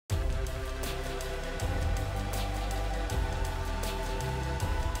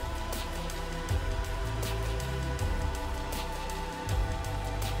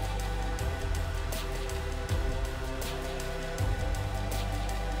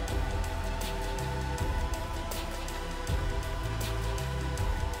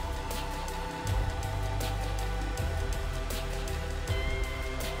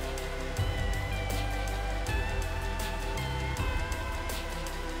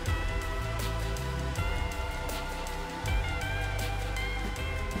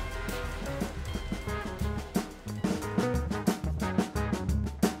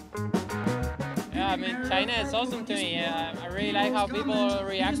I mean, China is awesome to me. I really like how people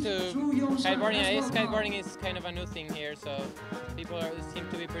react to kiteboarding. Skateboarding is kind of a new thing here, so people seem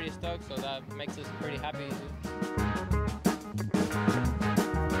to be pretty stoked, so that makes us pretty happy.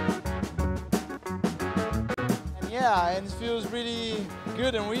 Yeah, and it feels really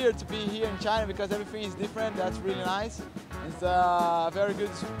good and weird to be here in China because everything is different. That's really nice. It's a very good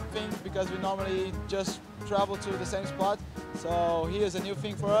thing because we normally just travel to the same spot. So here's a new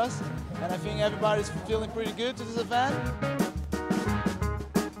thing for us, and I think everybody's feeling pretty good to this event.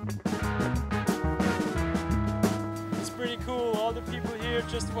 It's pretty cool, all the people here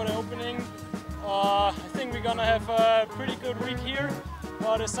just for the opening. I think we're gonna have a pretty good week here.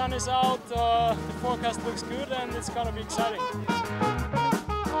 The sun is out, the forecast looks good, and it's gonna be exciting.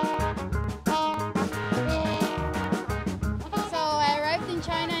 So I arrived in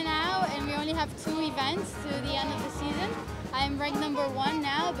China now, and we only have 2 events to the end of the season. I'm ranked number 1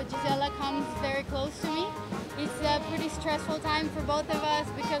 now, but Gisela comes very close to me. It's a pretty stressful time for both of us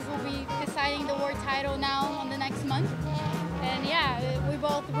because we'll be deciding the world title now on the next month. And yeah, we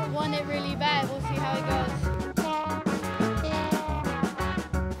both won it really bad. We'll see how it goes.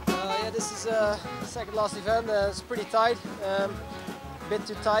 This is second last event. It's pretty tight, a bit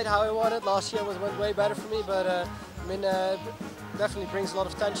too tight how I wanted. Last year went way better for me, but I mean, definitely brings a lot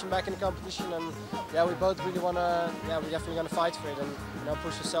of tension back in the competition. And yeah, we both really want to. Yeah, we're definitely going to fight for it and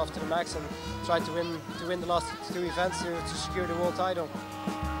push yourself to the max and try to win the last 2 events to secure the world title.